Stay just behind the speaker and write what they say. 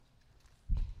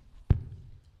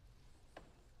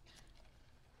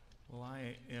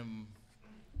I am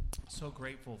so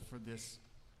grateful for this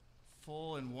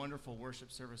full and wonderful worship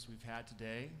service we've had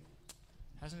today.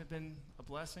 Hasn't it been a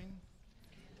blessing?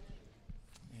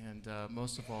 And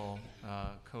most of all,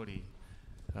 Cody,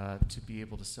 to be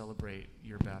able to celebrate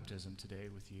your baptism today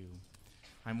with you.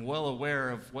 I'm well aware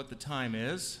of what the time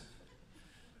is.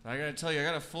 I got to tell you, I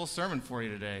got a full sermon for you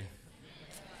today.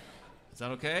 Is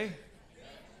that okay?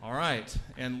 All right.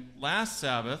 And last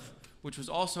Sabbath, which was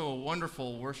also a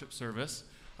wonderful worship service,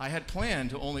 I had planned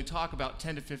to only talk about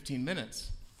 10 to 15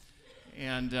 minutes.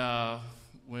 And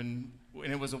when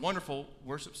it was a wonderful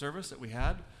worship service that we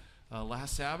had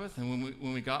last Sabbath, and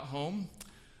when we got home,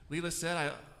 Leela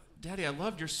said, Daddy, I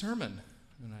loved your sermon.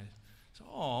 And I said,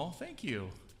 oh, thank you.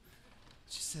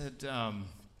 She said,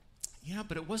 yeah,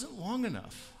 but it wasn't long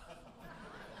enough.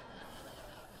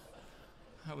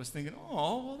 I was thinking,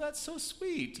 oh, well, that's so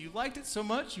sweet. You liked it so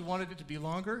much, you wanted it to be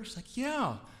longer? She's like,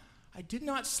 yeah, I did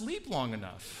not sleep long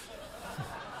enough.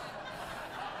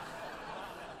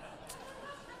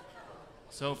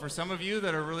 So for some of you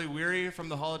that are really weary from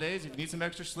the holidays, if you need some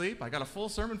extra sleep, I got a full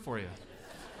sermon for you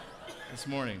this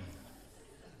morning.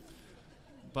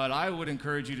 But I would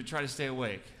encourage you to try to stay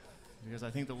awake, because I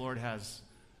think the Lord has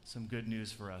some good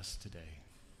news for us today.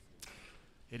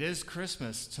 It is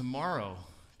Christmas tomorrow,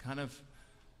 kind of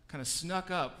snuck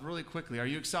up really quickly. Are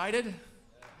you excited?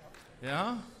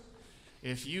 Yeah?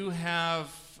 If you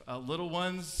have little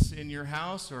ones in your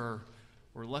house, or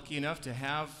we're lucky enough to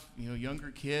have younger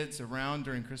kids around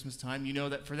during Christmas time, you know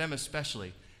that for them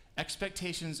especially,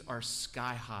 expectations are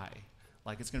sky high.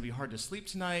 Like it's going to be hard to sleep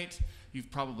tonight. You've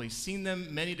probably seen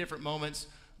them many different moments,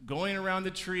 going around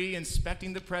the tree,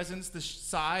 inspecting the presents, the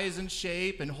size and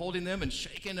shape, and holding them and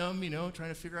shaking them, trying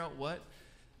to figure out what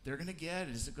they're going to get.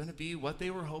 Is it going to be what they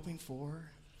were hoping for?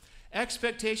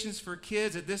 Expectations for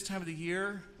kids at this time of the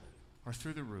year are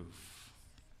through the roof.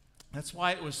 That's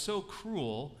why it was so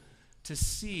cruel to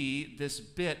see this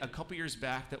bit a couple years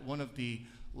back that one of the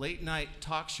late night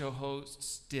talk show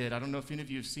hosts did. I don't know if any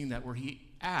of you have seen that, where he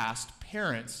asked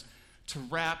parents to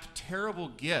wrap terrible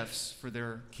gifts for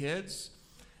their kids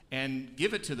and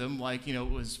give it to them like, it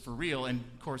was for real, and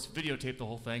of course videotape the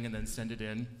whole thing and then send it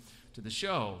in to the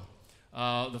show.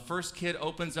 The first kid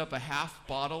opens up a half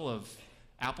bottle of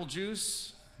apple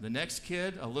juice. The next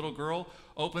kid, a little girl,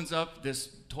 opens up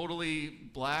this totally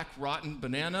black, rotten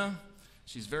banana.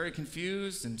 She's very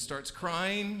confused and starts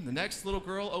crying. The next little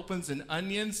girl opens an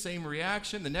onion, same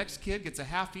reaction. The next kid gets a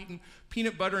half-eaten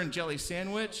peanut butter and jelly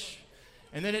sandwich.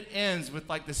 And then it ends with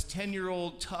like this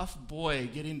 10-year-old tough boy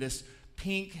getting this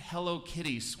pink Hello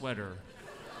Kitty sweater.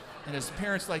 And his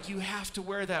parents like, you have to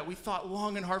wear that. We thought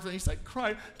long and hard for that. He's like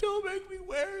crying, don't make me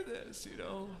wear this,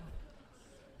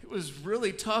 It was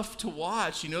really tough to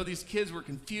watch. These kids were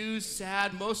confused,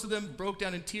 sad. Most of them broke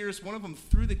down in tears. One of them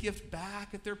threw the gift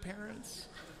back at their parents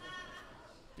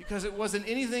because it wasn't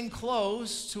anything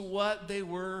close to what they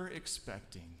were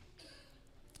expecting.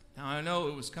 Now, I know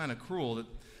it was kind of cruel that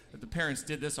the parents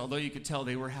did this, although you could tell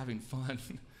they were having fun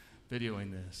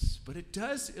videoing this. But it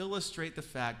does illustrate the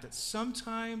fact that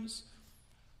sometimes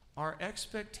our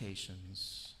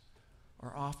expectations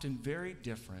are often very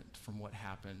different from what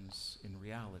happens in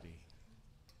reality.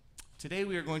 Today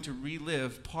we are going to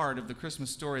relive part of the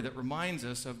Christmas story that reminds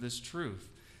us of this truth.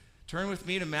 Turn with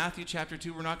me to Matthew chapter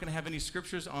 2. We're not going to have any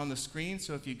scriptures on the screen,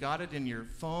 so if you got it in your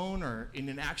phone or in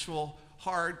an actual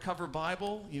hardcover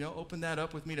Bible, open that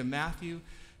up with me to Matthew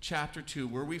chapter 2,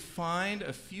 where we find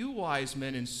a few wise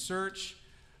men in search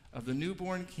of the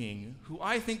newborn king, who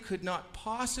I think could not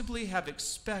possibly have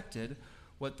expected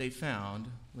what they found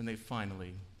when they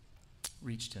finally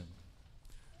reached him.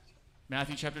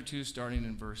 Matthew chapter 2, starting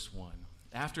in verse 1.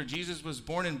 After Jesus was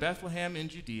born in Bethlehem in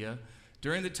Judea,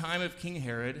 during the time of King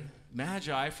Herod,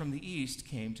 Magi from the east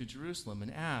came to Jerusalem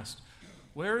and asked,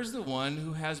 "Where is the one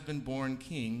who has been born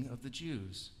King of the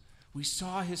Jews? We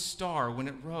saw his star when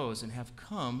it rose and have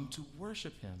come to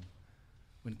worship him."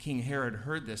 When King Herod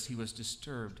heard this, he was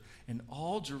disturbed, and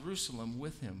all Jerusalem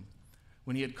with him.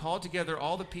 When he had called together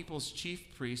all the people's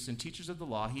chief priests and teachers of the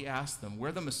law, he asked them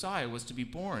where the Messiah was to be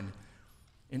born.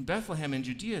 "In Bethlehem in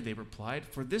Judea," they replied,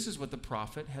 "for this is what the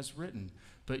prophet has written.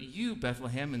 But you,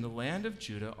 Bethlehem, in the land of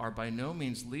Judah, are by no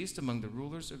means least among the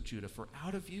rulers of Judah, for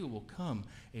out of you will come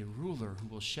a ruler who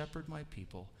will shepherd my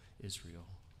people, Israel."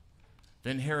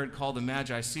 Then Herod called the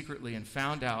Magi secretly and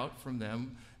found out from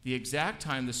them the exact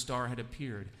time the star had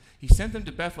appeared. He sent them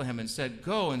to Bethlehem and said,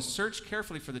 "Go and search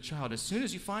carefully for the child. As soon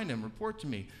as you find him, report to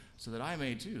me, so that I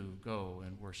may too go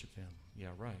and worship him."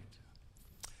 Yeah, right.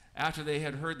 After they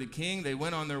had heard the king, they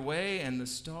went on their way, and the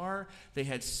star they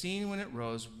had seen when it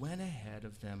rose went ahead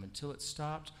of them until it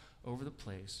stopped over the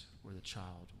place where the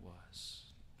child was.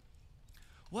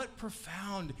 What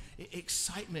profound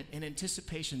excitement and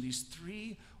anticipation these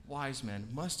three wise men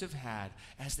must have had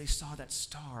as they saw that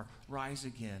star rise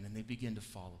again and they begin to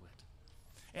follow it.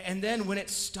 And then when it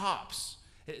stops,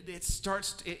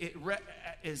 it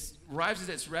arrives at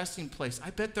its resting place.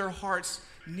 I bet their hearts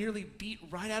nearly beat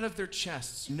right out of their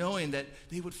chests, knowing that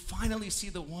they would finally see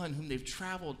the one whom they've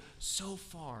traveled so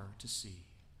far to see.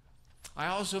 I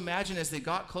also imagine as they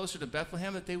got closer to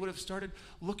Bethlehem that they would have started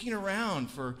looking around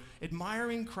for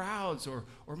admiring crowds or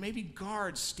maybe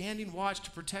guards standing watch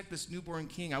to protect this newborn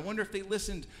king. I wonder if they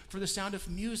listened for the sound of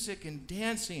music and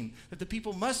dancing that the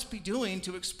people must be doing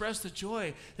to express the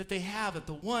joy that they have that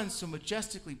the one so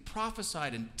majestically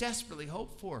prophesied and desperately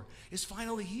hoped for is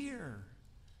finally here.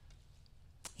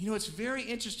 You know, it's very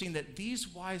interesting that these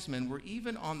wise men were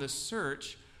even on the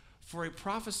search for a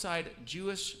prophesied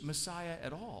Jewish Messiah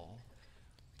at all.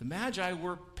 The Magi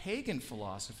were pagan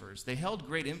philosophers. They held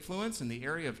great influence in the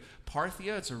area of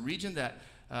Parthia. It's a region that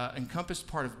encompassed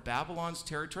part of Babylon's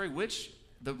territory, which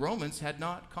the Romans had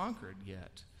not conquered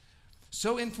yet.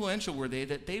 So influential were they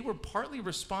that they were partly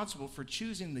responsible for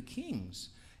choosing the kings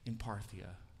in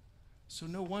Parthia. So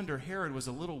no wonder Herod was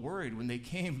a little worried when they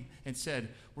came and said,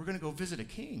 "We're going to go visit a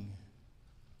king."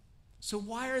 So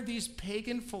why are these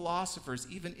pagan philosophers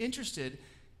even interested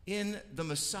in the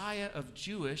Messiah of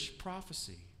Jewish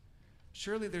prophecy?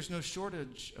 Surely there's no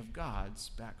shortage of gods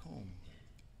back home.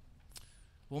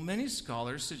 Well, many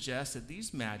scholars suggest that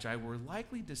these magi were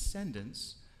likely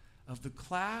descendants of the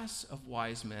class of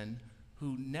wise men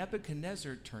who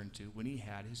Nebuchadnezzar turned to when he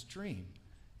had his dream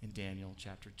in Daniel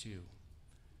chapter 2.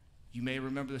 You may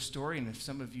remember the story, and if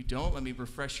some of you don't, let me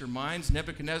refresh your minds.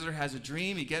 Nebuchadnezzar has a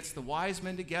dream. He gets the wise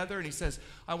men together, and he says,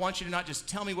 "I want you to not just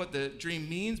tell me what the dream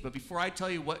means, but before I tell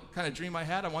you what kind of dream I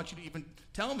had, I want you to even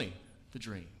tell me the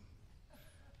dream."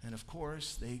 And of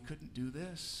course, they couldn't do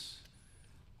this.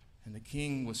 And the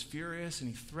king was furious, and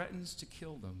he threatens to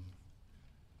kill them.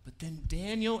 But then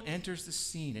Daniel enters the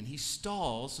scene, and he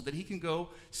stalls so that he can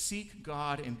go seek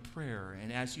God in prayer.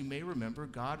 And as you may remember,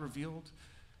 God revealed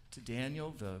to Daniel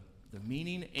the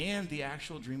meaning and the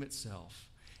actual dream itself.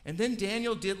 And then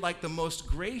Daniel did like the most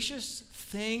gracious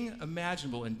thing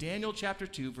imaginable. In Daniel chapter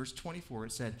 2, verse 24,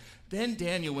 it said, "Then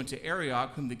Daniel went to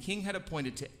Arioch, whom the king had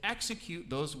appointed to execute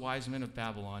those wise men of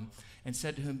Babylon, and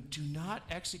said to him, 'Do not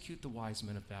execute the wise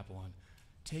men of Babylon.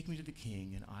 Take me to the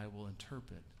king, and I will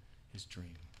interpret his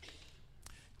dream.'"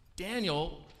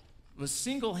 Daniel was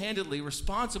single-handedly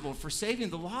responsible for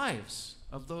saving the lives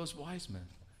of those wise men.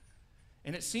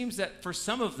 And it seems that for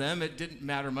some of them, it didn't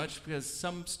matter much because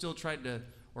some still tried to,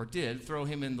 or did, throw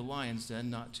him in the lion's den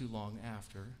not too long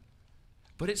after.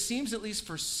 But it seems, at least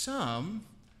for some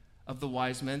of the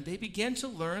wise men, they began to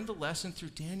learn the lesson through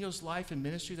Daniel's life and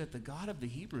ministry that the God of the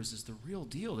Hebrews is the real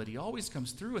deal, that he always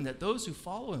comes through, and that those who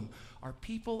follow him are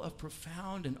people of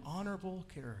profound and honorable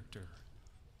character.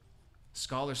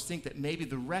 Scholars think that maybe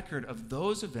the record of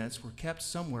those events were kept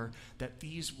somewhere that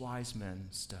these wise men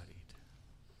studied.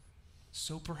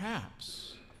 So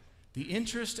perhaps the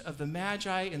interest of the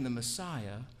Magi in the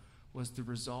Messiah was the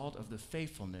result of the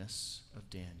faithfulness of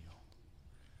Daniel.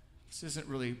 This isn't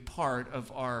really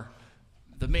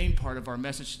the main part of our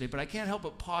message today, but I can't help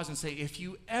but pause and say, if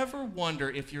you ever wonder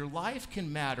if your life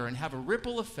can matter and have a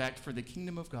ripple effect for the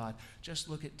kingdom of God, just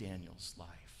look at Daniel's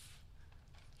life.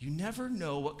 You never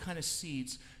know what kind of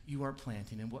seeds you are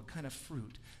planting and what kind of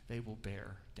fruit they will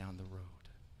bear down the road.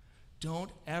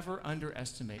 Don't ever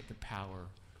underestimate the power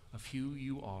of who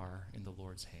you are in the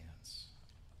Lord's hands.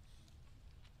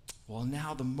 Well,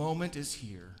 now the moment is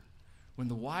here when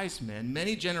the wise men,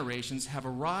 many generations, have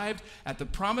arrived at the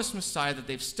promised Messiah that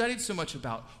they've studied so much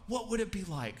about. What would it be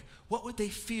like? What would they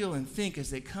feel and think as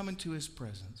they come into his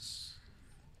presence?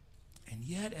 And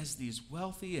yet, as these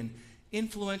wealthy and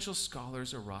influential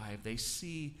scholars arrive, they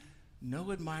see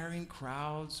no admiring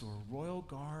crowds or royal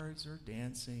guards or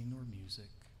dancing or music.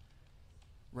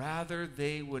 Rather,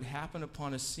 they would happen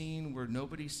upon a scene where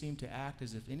nobody seemed to act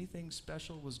as if anything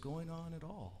special was going on at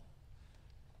all.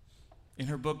 In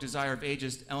her book, Desire of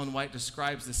Ages, Ellen White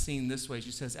describes the scene this way.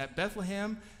 She says, "At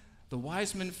Bethlehem, the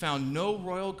wise men found no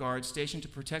royal guard stationed to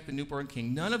protect the newborn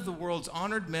king. None of the world's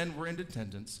honored men were in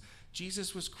attendance.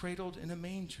 Jesus was cradled in a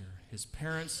manger. His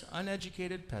parents,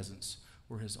 uneducated peasants,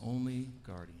 were his only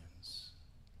guardians."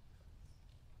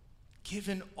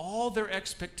 Given all their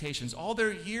expectations, all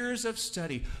their years of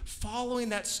study, following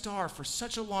that star for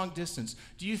such a long distance,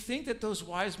 do you think that those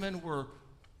wise men were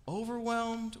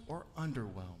overwhelmed or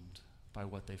underwhelmed by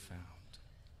what they found?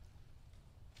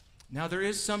 Now, there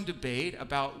is some debate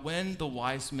about when the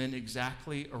wise men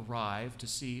exactly arrived to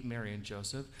see Mary and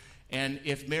Joseph, And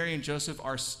if Mary and Joseph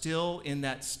are still in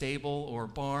that stable or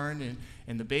barn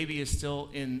and the baby is still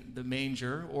in the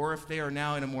manger, or if they are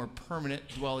now in a more permanent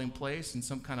dwelling place in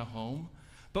some kind of home,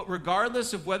 but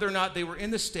regardless of whether or not they were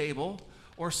in the stable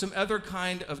or some other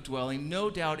kind of dwelling, no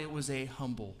doubt it was a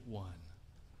humble one.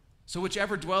 So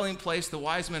whichever dwelling place the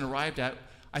wise men arrived at,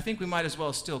 I think we might as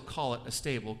well still call it a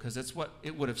stable, because that's what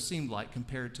it would have seemed like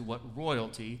compared to what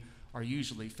royalty are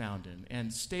usually found in.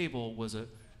 And stable was a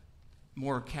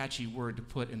more catchy word to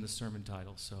put in the sermon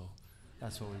title, so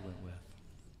that's what we went with.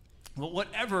 Well,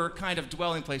 whatever kind of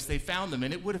dwelling place they found them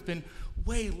in, it would have been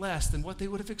way less than what they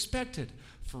would have expected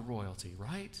for royalty,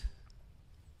 right?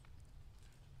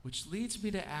 Which leads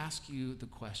me to ask you the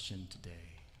question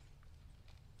today.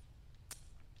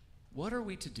 What are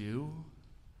we to do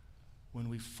when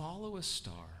we follow a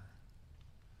star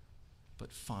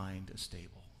but find a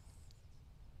stable?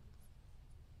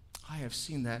 I have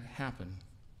seen that happen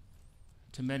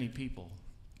to many people,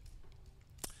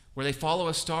 where they follow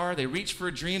a star, they reach for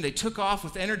a dream, they took off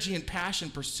with energy and passion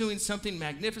pursuing something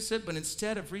magnificent, but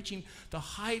instead of reaching the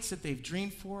heights that they've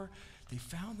dreamed for, they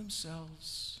found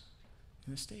themselves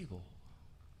in a stable.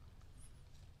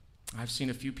 I've seen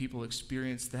a few people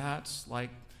experience that, like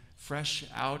fresh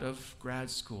out of grad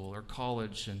school or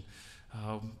college and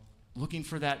looking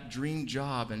for that dream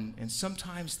job, and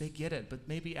sometimes they get it, but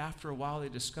maybe after a while they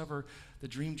discover the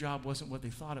dream job wasn't what they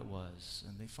thought it was,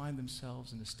 and they find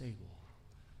themselves in a stable.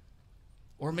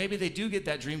 Or maybe they do get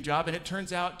that dream job and it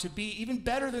turns out to be even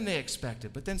better than they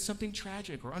expected, but then something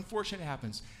tragic or unfortunate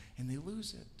happens and they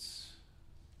lose it.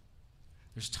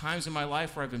 There's times in my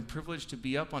life where I've been privileged to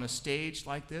be up on a stage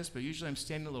like this, but usually I'm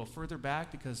standing a little further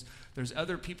back because there's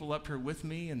other people up here with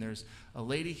me, and there's a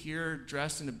lady here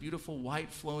dressed in a beautiful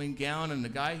white flowing gown, and a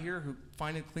guy here who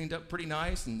finally cleaned up pretty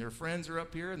nice, and their friends are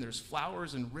up here, and there's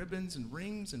flowers and ribbons and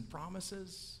rings and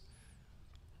promises.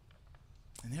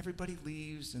 And everybody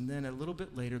leaves, and then a little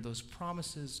bit later, those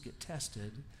promises get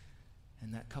tested,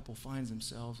 and that couple finds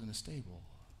themselves in a stable.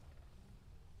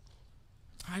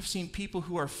 I've seen people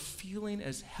who are feeling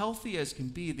as healthy as can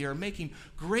be. They are making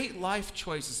great life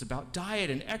choices about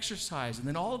diet and exercise, and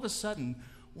then all of a sudden,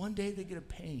 one day they get a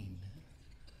pain.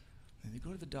 And they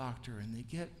go to the doctor, and they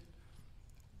get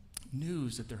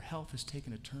news that their health has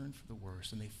taken a turn for the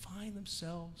worse, and they find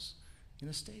themselves in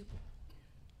a stable.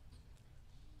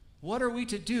 What are we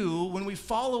to do when we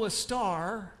follow a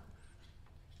star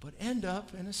but end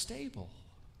up in a stable?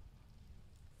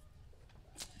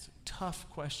 It's a tough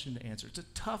question to answer. It's a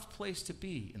tough place to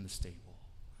be in the stable.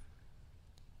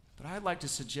 But I'd like to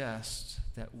suggest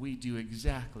that we do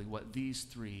exactly what these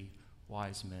three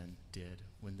wise men did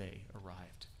when they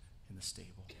arrived in the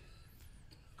stable.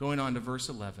 Going on to verse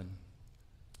 11,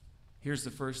 here's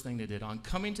the first thing they did. On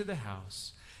coming to the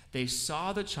house, they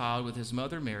saw the child with his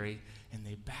mother Mary, and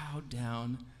they bowed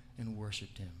down and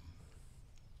worshiped him.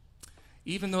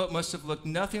 Even though it must have looked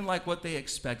nothing like what they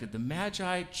expected, the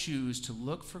Magi choose to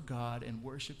look for God and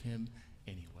worship him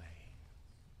anyway.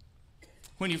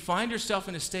 When you find yourself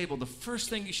in a stable, the first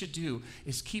thing you should do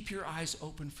is keep your eyes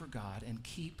open for God and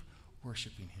keep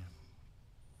worshiping him.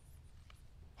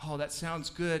 Oh, that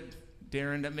sounds good,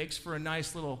 Darren. That makes for a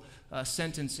nice little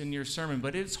sentence in your sermon,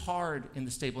 but it's hard in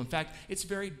the stable. In fact, it's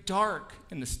very dark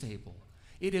in the stable.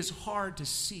 It is hard to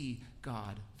see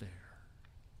God there.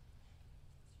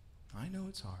 I know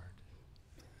it's hard.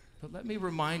 But let me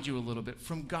remind you a little bit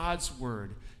from God's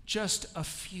word, just a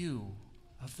few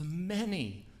of the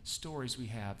many stories we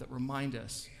have that remind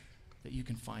us that you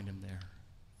can find him there.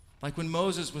 Like when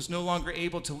Moses was no longer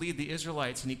able to lead the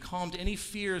Israelites, and he calmed any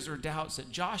fears or doubts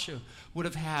that Joshua would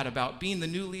have had about being the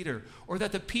new leader, or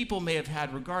that the people may have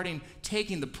had regarding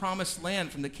taking the promised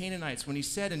land from the Canaanites, when he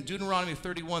said in Deuteronomy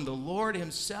 31, the Lord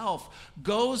himself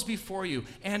goes before you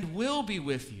and will be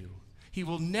with you. He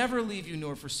will never leave you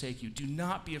nor forsake you. Do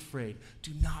not be afraid.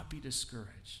 Do not be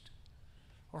discouraged.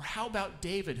 Or how about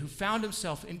David, who found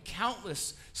himself in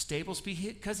countless stables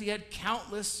because he had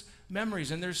countless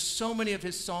memories, and there's so many of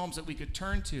his psalms that we could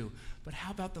turn to. But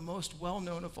how about the most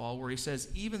well-known of all, where he says,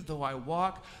 even though I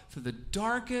walk through the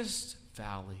darkest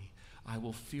valley, I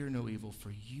will fear no evil,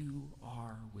 for you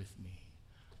are with me.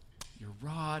 Your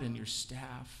rod and your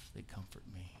staff, they comfort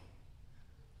me.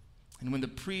 And when the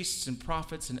priests and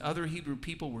prophets and other Hebrew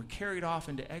people were carried off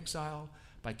into exile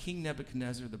by King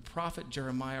Nebuchadnezzar, the prophet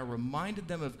Jeremiah reminded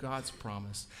them of God's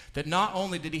promise that not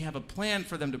only did he have a plan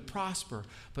for them to prosper,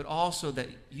 but also that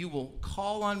you will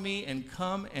call on me and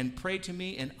come and pray to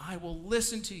me, and I will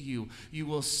listen to you. You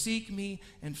will seek me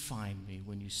and find me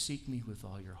when you seek me with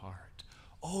all your heart.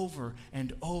 Over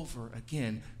and over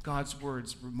again, God's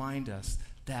words remind us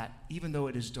that even though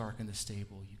it is dark in the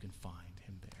stable, you can find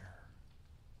him there.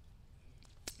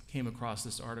 came across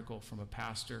this article from a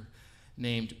pastor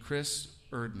named Chris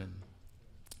Erdman,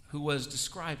 who was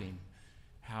describing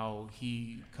how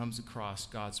he comes across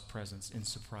God's presence in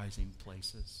surprising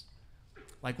places.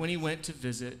 Like when he went to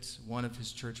visit one of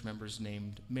his church members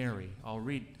named Mary. I'll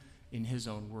read in his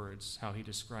own words how he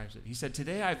describes it. He said,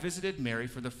 "Today I visited Mary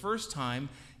for the first time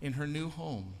in her new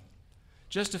home.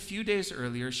 Just a few days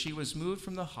earlier, she was moved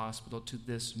from the hospital to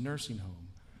this nursing home,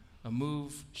 a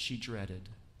move she dreaded,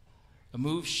 a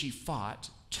move she fought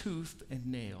tooth and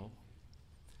nail.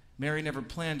 Mary never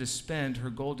planned to spend her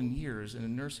golden years in a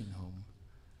nursing home.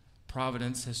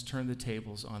 Providence has turned the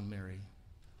tables on Mary.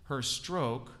 Her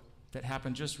stroke, that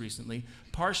happened just recently,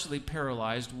 partially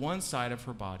paralyzed one side of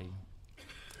her body.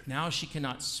 Now she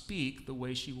cannot speak the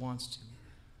way she wants to.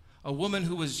 A woman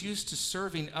who was used to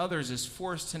serving others is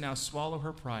forced to now swallow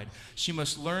her pride. She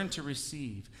must learn to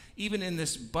receive. Even in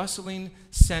this bustling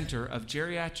center of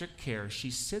geriatric care,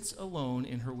 she sits alone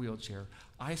in her wheelchair,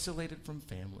 isolated from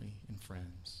family and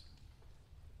friends.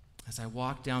 As I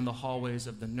walk down the hallways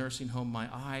of the nursing home, my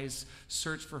eyes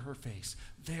search for her face.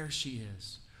 There she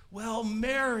is. 'Well,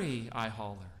 Mary,' I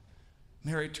holler.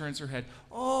 Mary turns her head.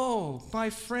 'Oh, my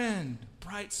friend.'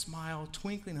 Bright smile,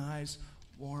 twinkling eyes,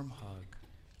 warm hug.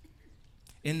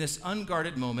 In this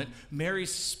unguarded moment,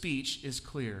 Mary's speech is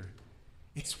clear.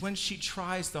 It's when she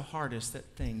tries the hardest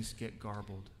that things get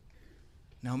garbled.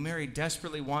 Now, Mary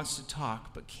desperately wants to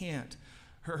talk, but can't.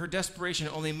 Her desperation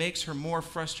only makes her more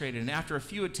frustrated, and after a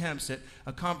few attempts at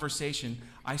a conversation,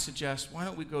 I suggest, why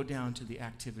don't we go down to the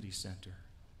activity center?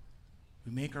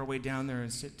 We make our way down there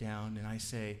and sit down, and I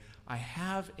say, 'I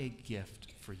have a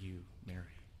gift for you,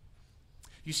 Mary.'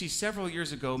 You see, several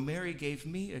years ago, Mary gave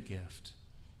me a gift,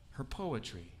 her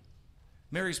poetry.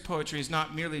 Mary's poetry is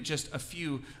not merely just a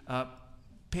few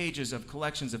pages of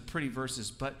collections of pretty verses,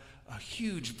 but a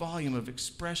huge volume of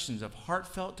expressions of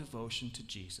heartfelt devotion to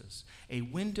Jesus, a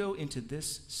window into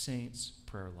this saint's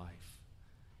prayer life.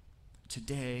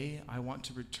 Today, I want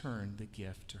to return the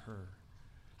gift to her.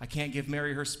 I can't give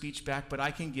Mary her speech back, but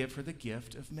I can give her the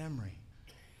gift of memory.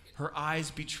 Her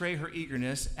eyes betray her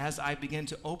eagerness as I begin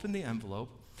to open the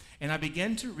envelope, and I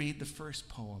begin to read the first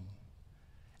poem.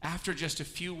 After just a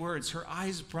few words, her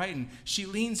eyes brighten. She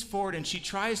leans forward and she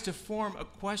tries to form a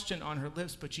question on her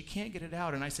lips, but she can't get it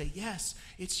out. And I say, 'Yes,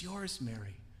 it's yours,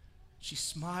 Mary.' She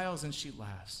smiles and she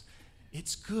laughs.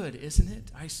 'It's good, isn't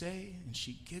it?' I say, and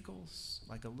she giggles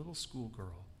like a little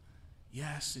schoolgirl.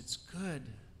 'Yes, it's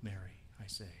good, Mary,' I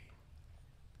say.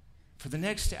 For the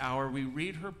next hour, we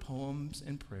read her poems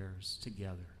and prayers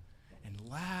together and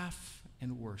laugh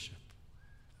and worship.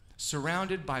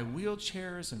 Surrounded by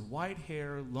wheelchairs and white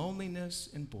hair, loneliness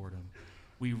and boredom,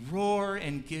 we roar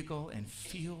and giggle and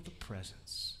feel the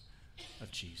presence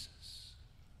of Jesus.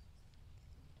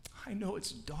 I know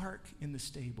it's dark in the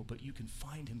stable, but you can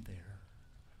find him there.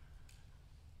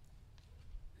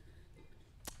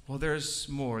 Well, there's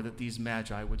more that these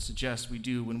magi would suggest we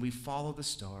do when we follow the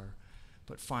star,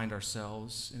 but find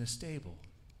ourselves in a stable.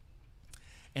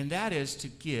 And that is to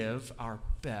give our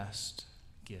best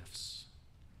gifts.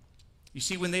 You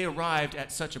see, when they arrived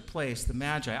at such a place, the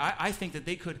Magi, I think that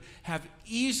they could have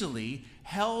easily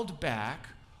held back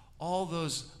all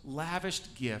those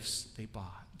lavished gifts they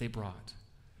brought.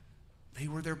 They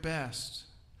were their best.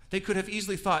 They could have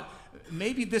easily thought,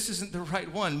 maybe this isn't the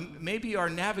right one. Maybe our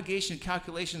navigation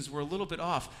calculations were a little bit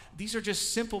off. These are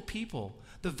just simple people.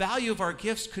 The value of our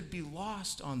gifts could be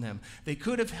lost on them. They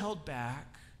could have held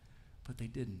back, but they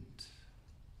didn't.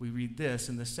 We read this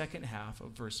in the second half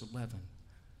of verse 11.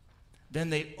 Then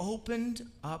they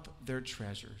opened up their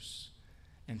treasures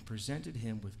and presented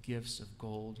him with gifts of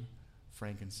gold,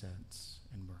 frankincense,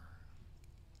 and myrrh.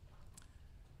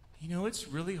 You know, it's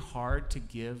really hard to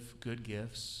give good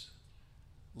gifts,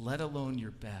 let alone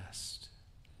your best,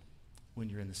 when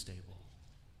you're in the stable.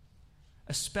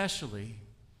 Especially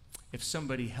if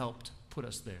somebody helped put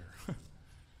us there.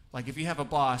 Like if you have a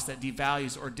boss that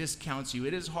devalues or discounts you,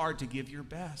 it is hard to give your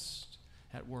best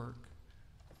at work.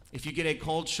 If you get a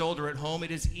cold shoulder at home,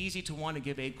 it is easy to want to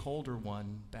give a colder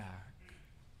one back.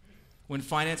 When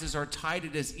finances are tight,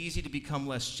 it is easy to become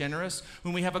less generous.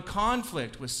 When we have a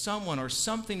conflict with someone or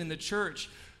something in the church,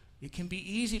 it can be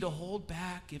easy to hold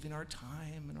back giving our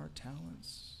time and our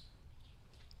talents.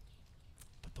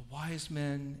 But the wise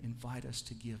men invite us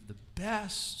to give the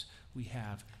best we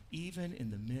have, even in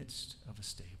the midst of a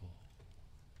stable.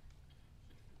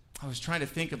 I was trying to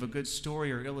think of a good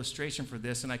story or illustration for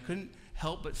this, and I couldn't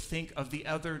help but think of the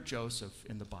other Joseph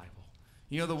in the Bible.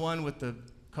 You know, the one with the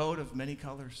coat of many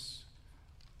colors?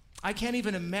 I can't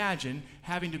even imagine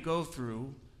having to go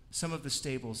through some of the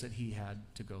stables that he had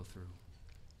to go through.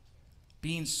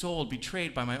 being sold,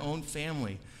 betrayed by my own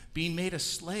family, being made a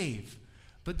slave.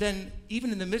 But then,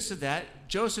 even in the midst of that,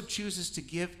 Joseph chooses to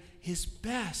give his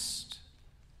best,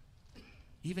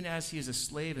 even as he is a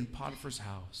slave in Potiphar's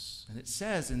house. And it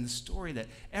says in the story that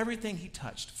everything he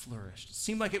touched flourished. It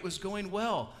seemed like it was going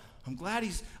well. I'm glad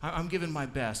I'm giving my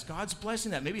best. God's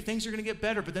blessing that. Maybe things are going to get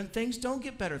better, but then things don't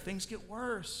get better. Things get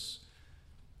worse.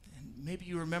 And maybe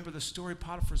you remember the story.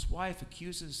 Potiphar's wife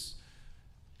accuses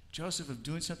Joseph of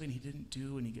doing something he didn't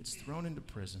do, and he gets thrown into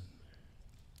prison.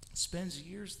 Spends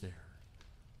years there.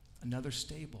 Another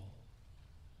stable.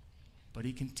 But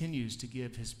he continues to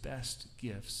give his best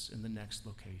gifts in the next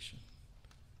location.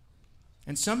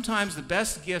 And sometimes the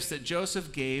best gifts that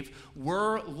Joseph gave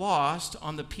were lost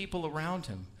on the people around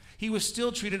him. He was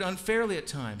still treated unfairly at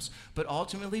times, but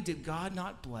ultimately, did God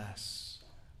not bless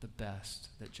the best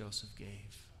that Joseph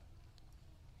gave?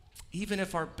 Even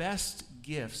if our best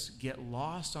gifts get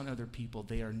lost on other people,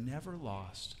 they are never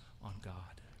lost on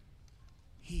God.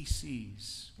 He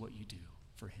sees what you do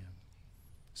for him,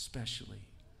 especially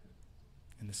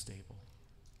in the stable.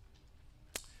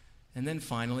 And then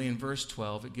finally, in verse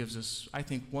 12, it gives us, I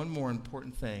think, one more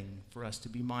important thing for us to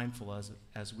be mindful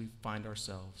as we find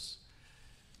ourselves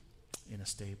in a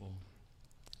stable.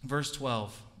 Verse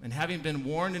 12, and having been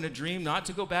warned in a dream not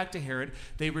to go back to Herod,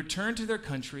 they returned to their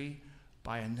country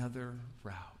by another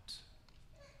route.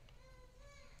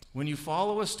 When you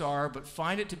follow a star but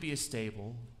find it to be a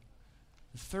stable,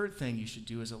 the third thing you should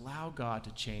do is allow God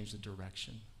to change the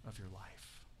direction of your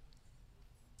life.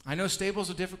 I know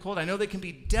stables are difficult. I know they can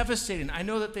be devastating. I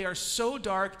know that they are so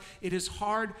dark, it is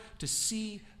hard to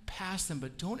see past them.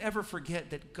 But don't ever forget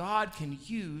that God can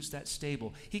use that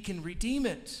stable. He can redeem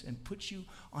it and put you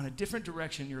on a different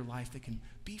direction in your life that can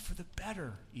be for the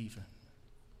better even.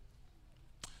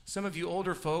 Some of you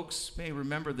older folks may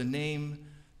remember the name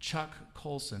Chuck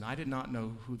Colson. I did not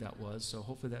know who that was, so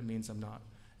hopefully that means I'm not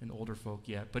an older folk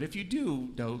yet. But if you do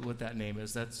know what that name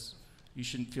is, you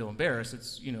shouldn't feel embarrassed.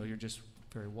 It's, you're just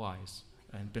very wise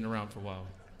and been around for a while.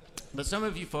 But some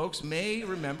of you folks may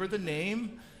remember the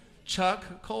name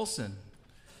Chuck Colson.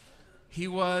 He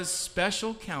was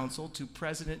special counsel to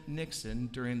President Nixon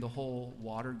during the whole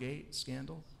Watergate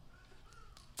scandal.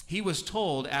 He was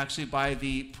told, actually, by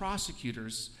the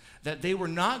prosecutors that they were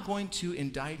not going to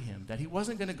indict him, that he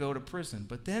wasn't going to go to prison.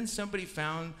 But then somebody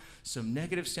found some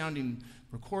negative-sounding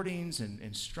recordings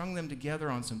and strung them together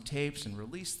on some tapes and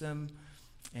released them.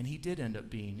 And he did end up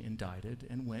being indicted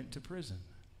and went to prison.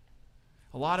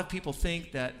 A lot of people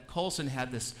think that Colson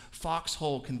had this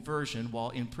foxhole conversion while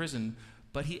in prison,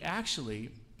 but he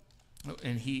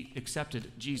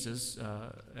accepted Jesus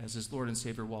as his Lord and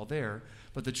Savior while there.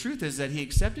 But the truth is that he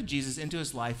accepted Jesus into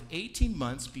his life 18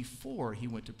 months before he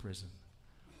went to prison.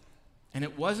 And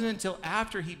it wasn't until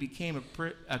after he became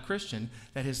a Christian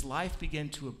that his life began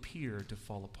to appear to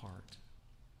fall apart.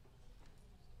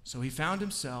 So he found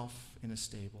himself in a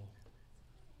stable.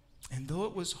 And though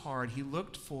it was hard, he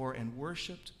looked for and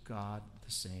worshiped God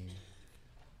the same.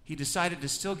 He decided to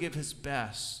still give his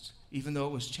best, even though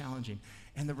it was challenging.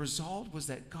 And the result was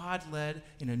that God led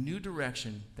in a new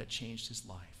direction that changed his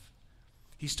life.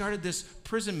 He started this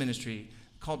prison ministry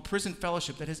called Prison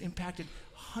Fellowship that has impacted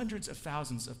hundreds of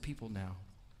thousands of people now.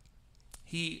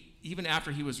 He, even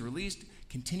after he was released,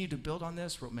 continued to build on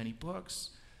this, wrote many books,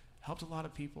 helped a lot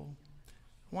of people.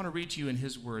 I want to read to you in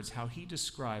his words how he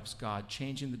describes God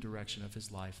changing the direction of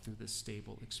his life through this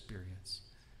stable experience.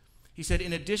 He said,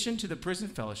 in addition to the prison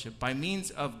fellowship, by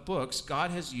means of books, God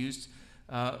has used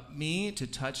me to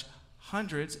touch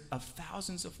hundreds of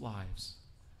thousands of lives.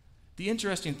 The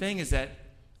interesting thing is that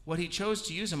what he chose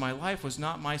to use in my life was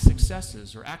not my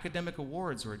successes or academic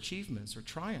awards or achievements or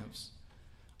triumphs.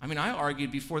 I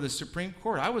argued before the Supreme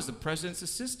Court. I was the president's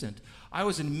assistant. I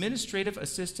was an administrative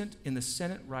assistant in the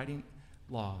Senate writing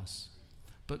laws.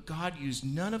 But God used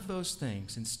none of those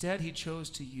things. Instead, he chose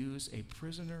to use a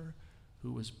prisoner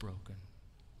who was broken.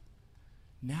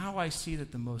 Now I see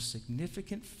that the most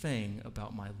significant thing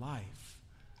about my life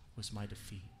was my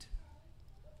defeat.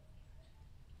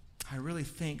 I really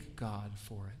thank God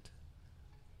for it.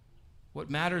 What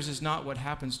matters is not what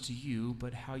happens to you,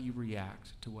 but how you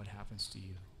react to what happens to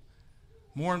you.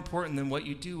 More important than what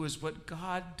you do is what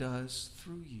God does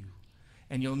through you.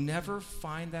 And you'll never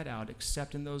find that out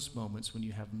except in those moments when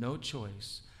you have no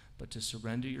choice but to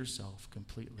surrender yourself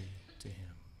completely to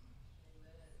him.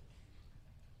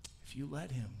 If you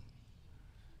let him,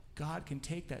 God can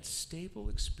take that stable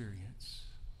experience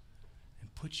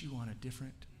and put you on a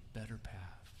different, better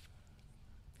path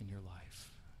in your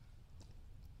life.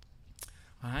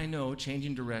 I know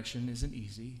changing direction isn't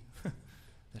easy,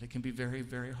 that it can be very,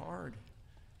 very hard.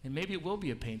 And maybe it will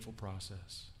be a painful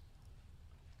process.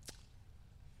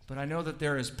 But I know that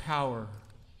there is power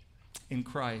in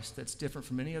Christ that's different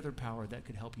from any other power that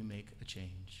could help you make a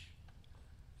change.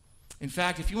 In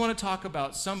fact, if you want to talk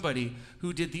about somebody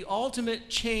who did the ultimate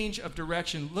change of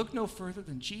direction, look no further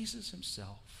than Jesus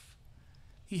himself.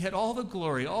 He had all the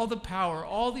glory, all the power,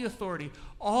 all the authority,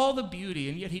 all the beauty,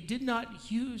 and yet he did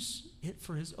not use it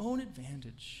for his own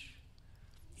advantage.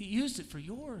 He used it for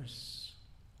yours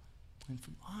and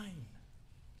for mine.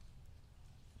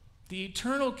 The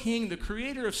eternal King, the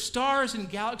creator of stars and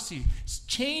galaxies,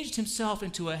 changed himself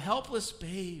into a helpless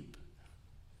babe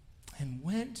and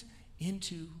went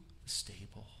into the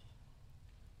stable.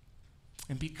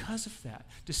 And because of that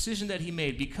decision that he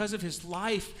made, because of his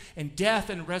life and death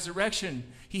and resurrection,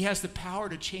 he has the power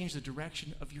to change the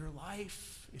direction of your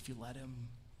life if you let him.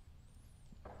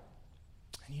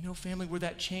 And you know, family, where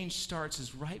that change starts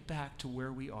is right back to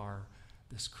where we are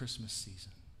this Christmas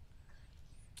season.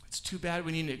 It's too bad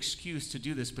we need an excuse to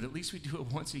do this, but at least we do it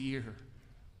once a year.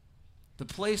 The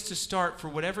place to start for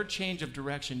whatever change of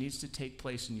direction needs to take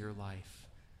place in your life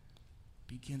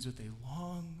begins with a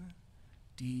long,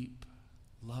 deep,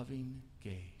 loving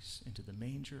gaze into the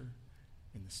manger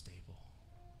in the stable.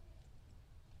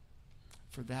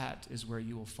 For that is where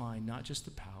you will find not just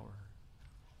the power,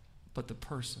 but the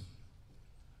person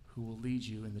who will lead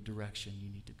you in the direction you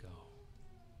need to go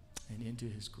and into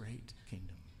his great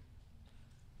kingdom.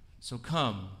 So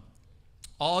come,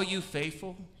 all you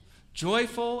faithful,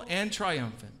 joyful, and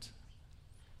triumphant.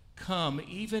 Come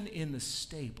even in the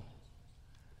stable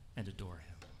and adore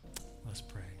him. Let's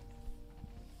pray.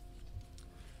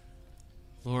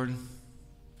 Lord,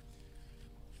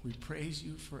 we praise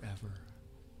you forever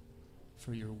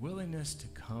for your willingness to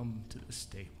come to the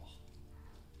stable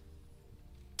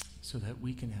so that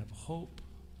we can have hope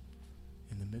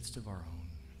in the midst of our own.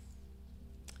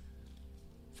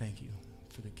 Thank you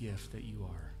for the gift that you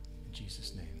are. In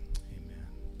Jesus' name.